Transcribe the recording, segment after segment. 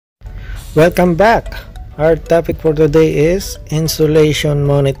Welcome back. Our topic for today is insulation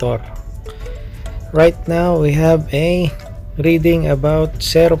monitor. Right now we have a reading about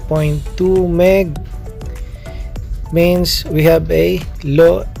 0.2 meg, means we have a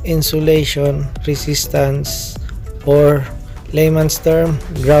low insulation resistance, or layman's term,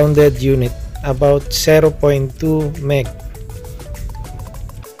 grounded unit, about 0.2 meg.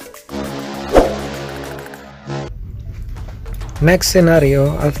 Next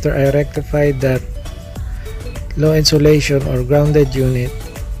scenario, after I rectified that low insulation or grounded unit,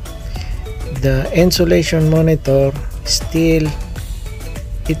 the insulation monitor still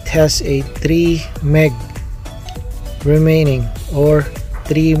it has a 3 meg remaining, or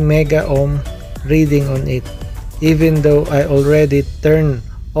 3 mega ohm reading on it, even though I already turned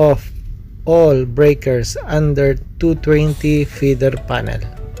off all breakers under 220 feeder panel.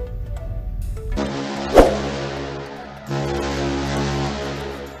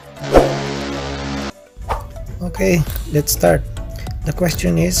 Okay, let's start. The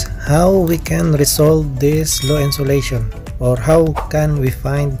question is how we can resolve this low insulation, or how can we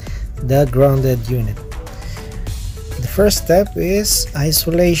find the grounded unit. The first step is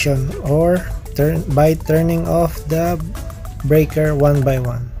isolation, or by turning off the breaker one by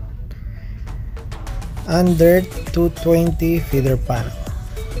one under 220 feeder panel.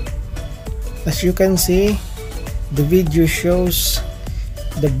 As you can see, the video shows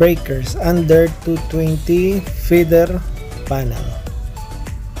the breakers under 220 feeder panel,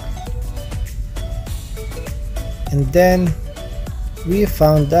 and then we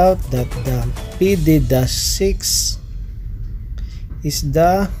found out that the PD-6 is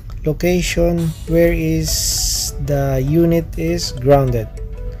the location where is the unit is grounded,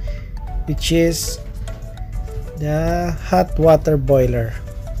 which is the hot water boiler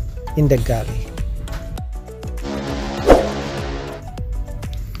in the galley.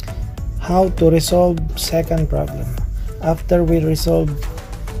 How to resolve second problem. After we resolve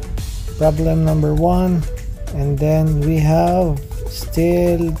problem number 1, and then we have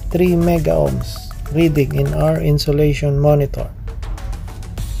still 3 mega ohms reading in our insulation monitor.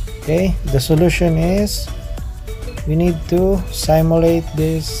 Okay, the solution is we need to simulate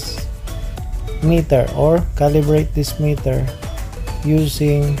this meter, or calibrate this meter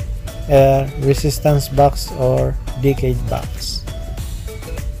using a resistance box or decade box.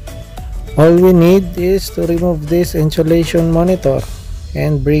 All we need is to remove this insulation monitor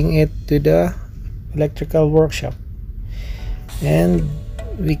and bring it to the electrical workshop, and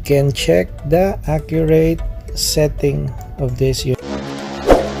we can check the accurate setting of this unit.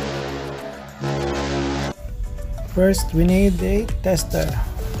 First, we need a tester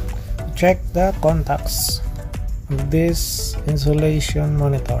to check the contacts of this insulation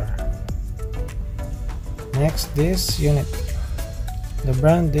monitor. Next, this unit. The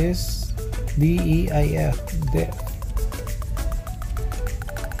brand is DEIF.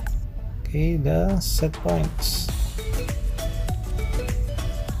 Okay, the set points,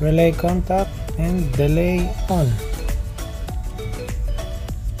 relay contact, and delay on.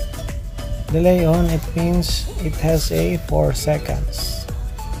 Delay on, it means it has a 4 seconds.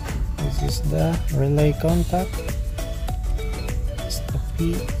 This is the relay contact. It's the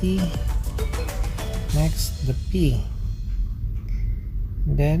PE. Next, the P.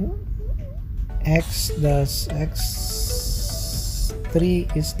 Then X3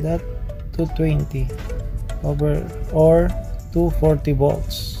 is that 220 over or 240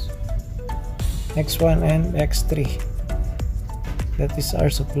 volts. X1 and X3, that is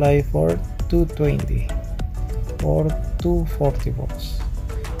our supply for 220 or 240 volts.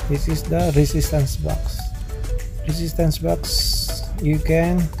 This is the resistance box. Resistance box, you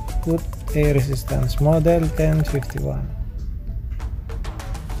can put a resistance model 1051.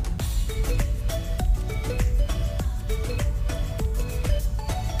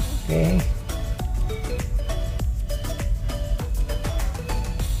 Okay,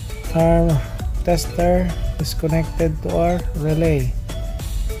 our tester is connected to our relay,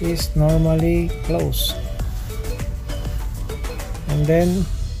 is normally closed, and then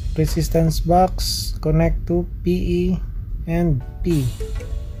resistance box connect to PE and P.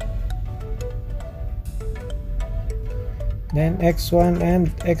 Then X1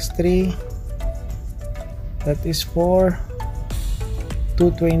 and X3, that is for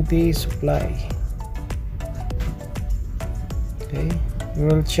 220 supply. Okay, we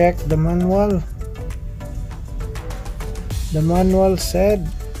will check the manual. The manual said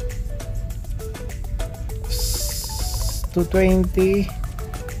 220.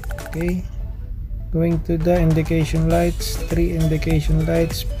 Okay, going to the indication lights, 3 indication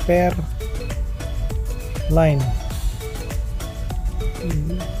lights per line.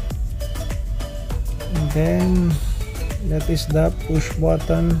 and then that is the push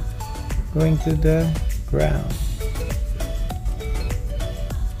button going to the ground.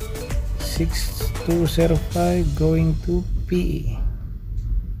 6205 going to PE.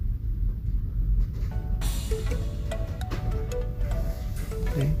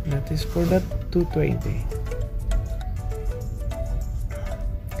 Okay, that is for that 220.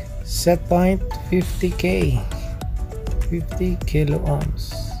 Set point 50K, 50 kilo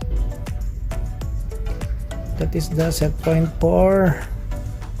ohms. That is the set point for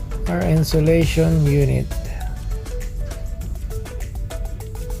our insulation unit.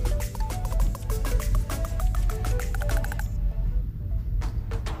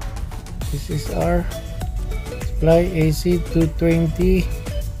 This is our supply AC 220.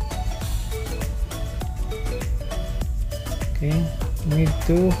 Okay, need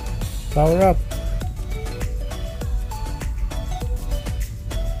to power up.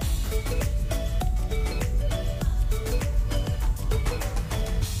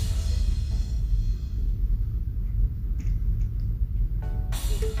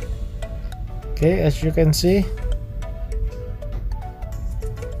 Okay, as you can see,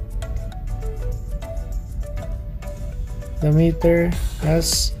 the meter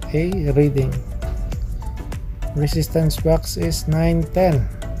has a reading. Resistance box is 910,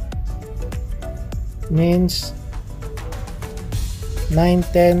 means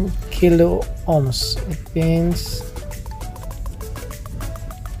 910 kilo ohms. It means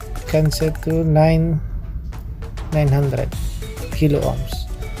can set to 900 kilo ohms.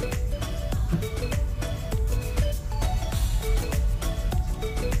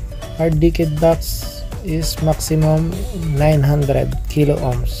 Our decade box is maximum 900 kilo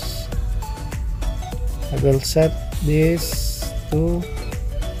ohms. I will set this to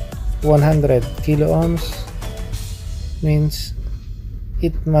 100 kilo ohms, means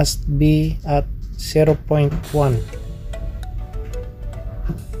it must be at 0.1.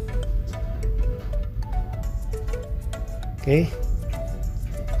 Okay,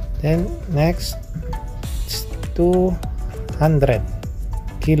 then next 200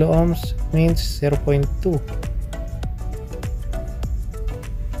 kilo ohms means 0.2.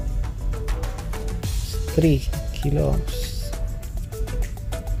 3 kilo ohms.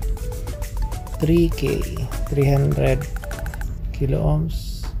 3K, 300 kilo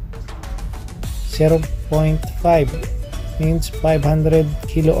ohms. 0.5 means 500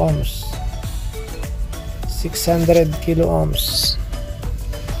 kilo ohms. 600 kilo ohms.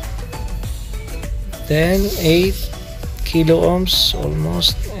 Then 8 kilo ohms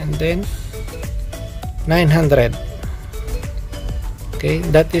almost, and then 900. Okay,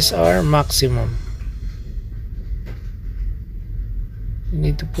 that is our maximum. You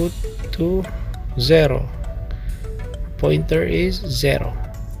need to put to 0. Pointer is 0.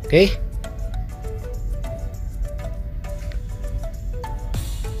 Okay,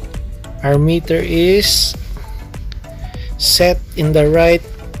 our meter is set in the right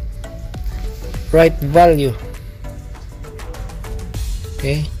value.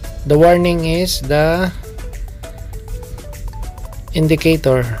 Okay, the warning is the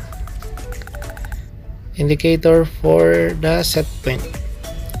indicator for the set point.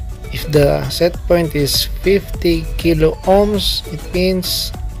 If the set point is 50 kilo ohms, it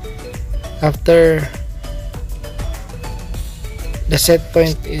means after the set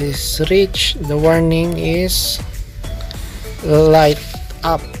point is reached, the warning is light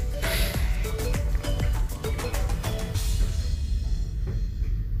up.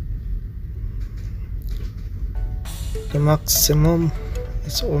 The maximum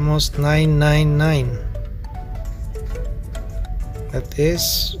is almost 999. That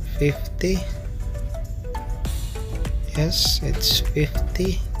is 50. Yes, it's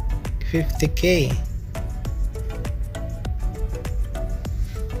 50K.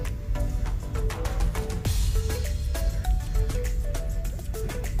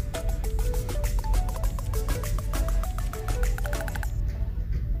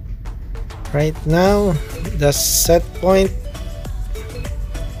 Right now, the set point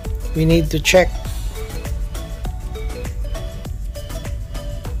we need to check.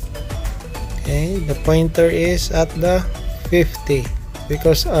 Okay, the pointer is at the 50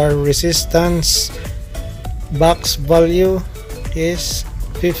 because our resistance box value is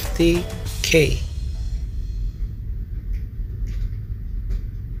 50K.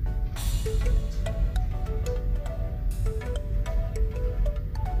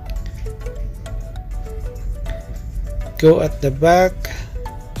 Go at the back.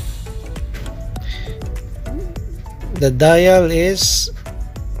 The dial is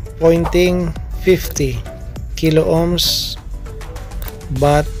pointing 50 kilo ohms,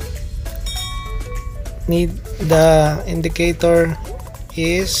 but the indicator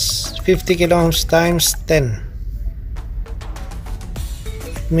is 50 kilo ohms times 10.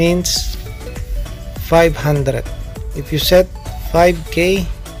 It means 500. If you set 5k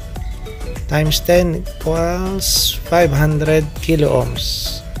times 10 equals 500 kilo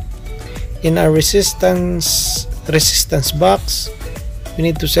ohms. In our resistance box, we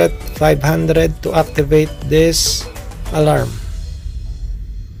need to set 500 to activate this alarm.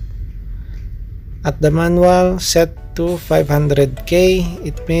 At the manual, set to 500k.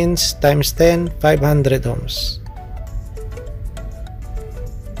 It means times 10, 500 ohms.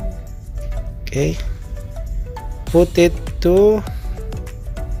 Okay, put it to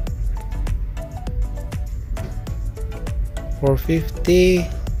 450.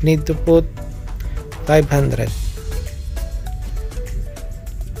 Need to put 500.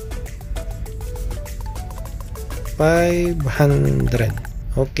 500.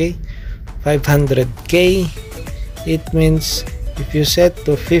 Okay, 500k. It means if you set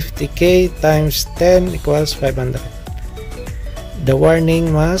to 50k times 10 equals 500. The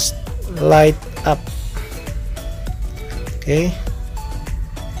warning must light up. Okay,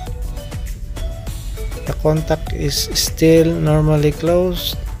 the contact is still normally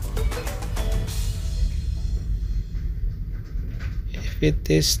closed. If it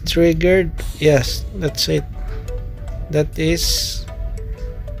is triggered, yes, that's it. That is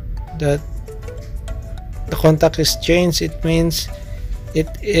that the contact is changed. It means it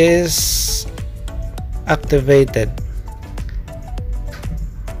is activated.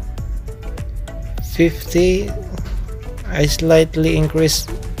 50, I slightly increase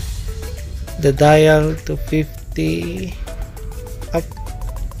the dial to 50 up,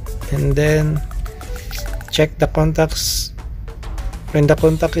 and then check the contacts. When the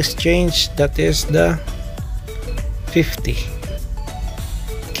contact is changed, that is the 50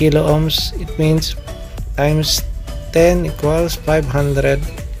 kilo ohms. It means times 10 equals 500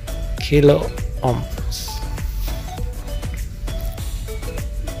 kilo ohms.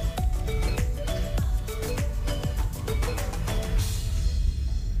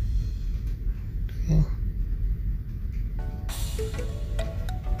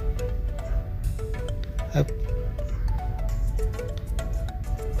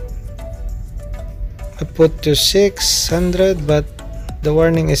 I put to 600, but the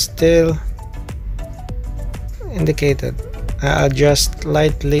warning is still indicated. I'll just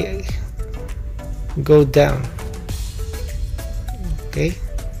lightly go down. Okay,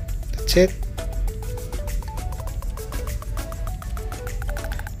 that's it.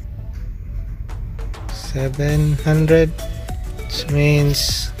 $700, which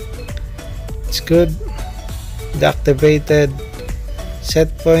means it's good. The activated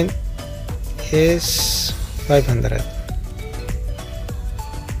set point is 500.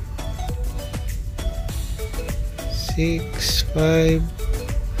 6, 5,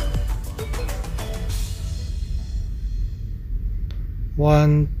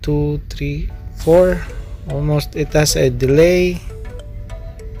 1, 2, 3, 4. Almost. It has a delay.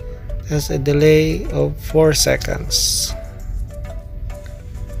 It has a delay of 4 seconds.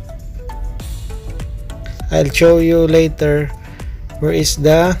 I'll show you later where is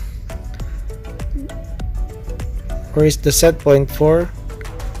the set point for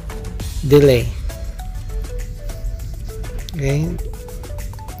delay. Okay,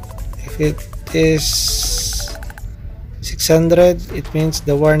 if it is 600, it means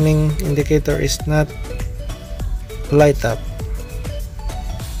the warning indicator is not light up,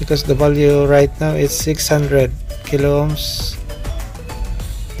 because the value right now is 600 kilo ohms.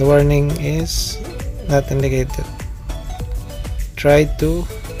 The warning is not indicated. Try to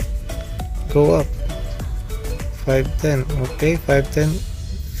go up. 510. Okay, 510.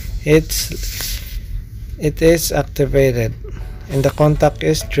 It is activated and the contact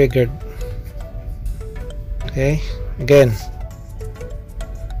is triggered. Okay, again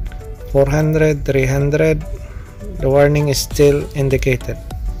 400, 300. The warning is still indicated.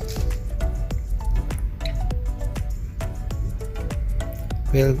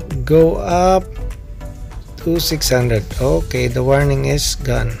 We'll go up to 600. Okay, the warning is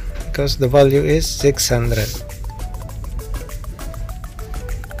gone because the value is 600.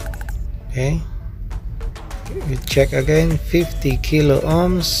 Okay, we check again. 50 kilo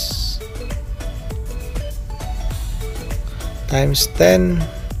ohms times 10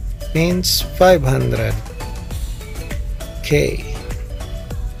 means 500 k.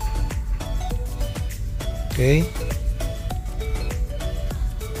 Okay,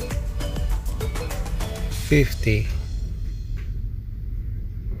 50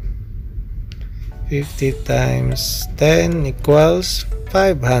 times 10 equals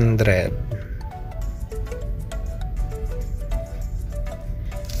 500.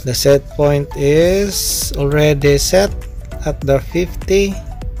 The set point is already set at the 50K.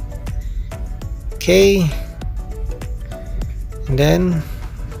 And then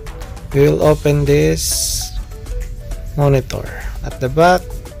we will open this monitor. At the back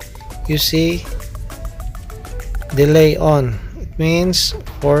you see delay on. It means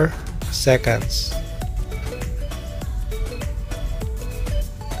 4 seconds.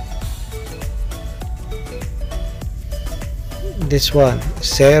 This one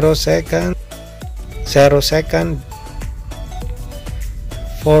 0 second, 0 second,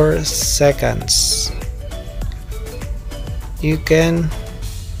 4 seconds. You can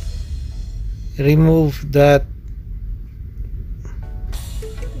remove that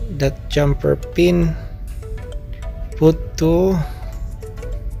jumper pin, put to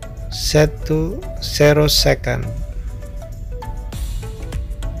set to 0 second.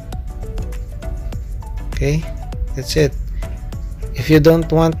 Okay, that's it. If you don't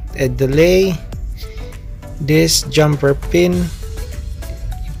want a delay, this jumper pin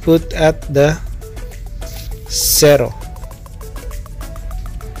you put at the 0.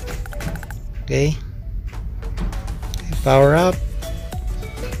 Okay, power up.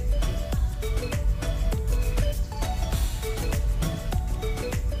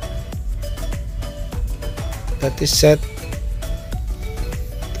 That is set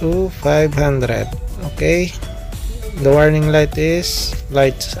to 500. Okay, the warning light is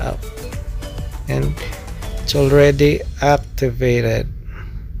lights out and it's already activated.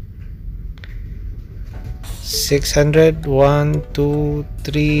 600, 1, 2,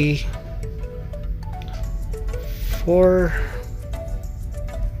 3, 4,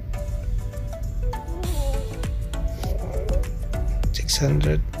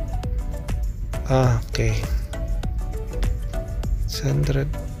 600. Okay, 600.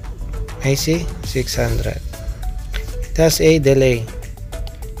 I see 600. It has a delay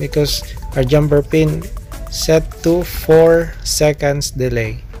because our jumper pin set to 4 seconds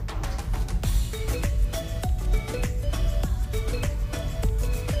delay.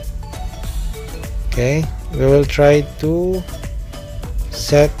 Okay, we will try to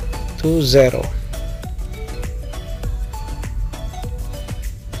set to 0.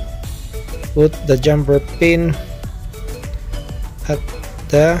 Put the jumper pin at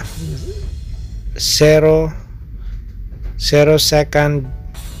the 0 second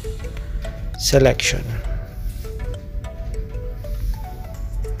selection.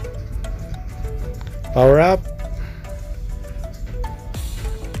 Power up.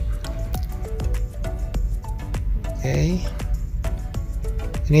 Okay,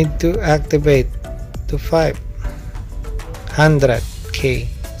 you need to activate to 500K.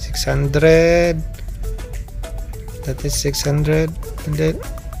 600, that is 600, and then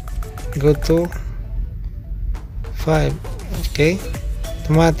go to 5. Okay,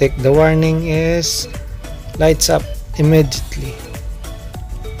 automatic. The warning is lights up immediately.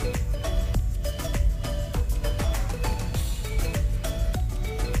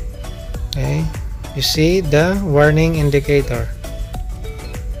 Okay, you see the warning indicator.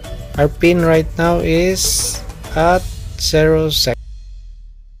 Our pin right now is at 0 seconds.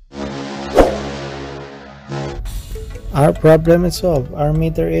 Our problem is solved. Our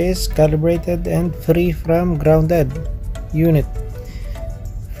meter is calibrated and free from grounded unit.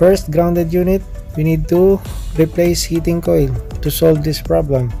 First grounded unit, we need to replace heating coil to solve this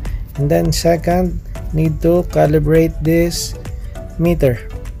problem. And then second, need to calibrate this meter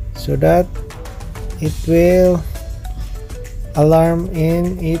so that it will alarm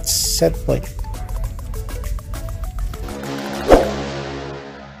in its set point.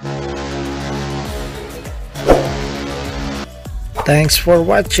 Thanks for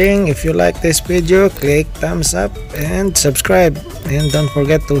watching. If you like this video, click thumbs up and subscribe, and don't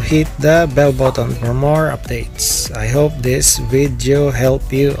forget to hit the bell button for more updates. I hope this video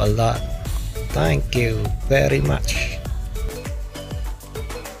helped you a lot. Thank you very much.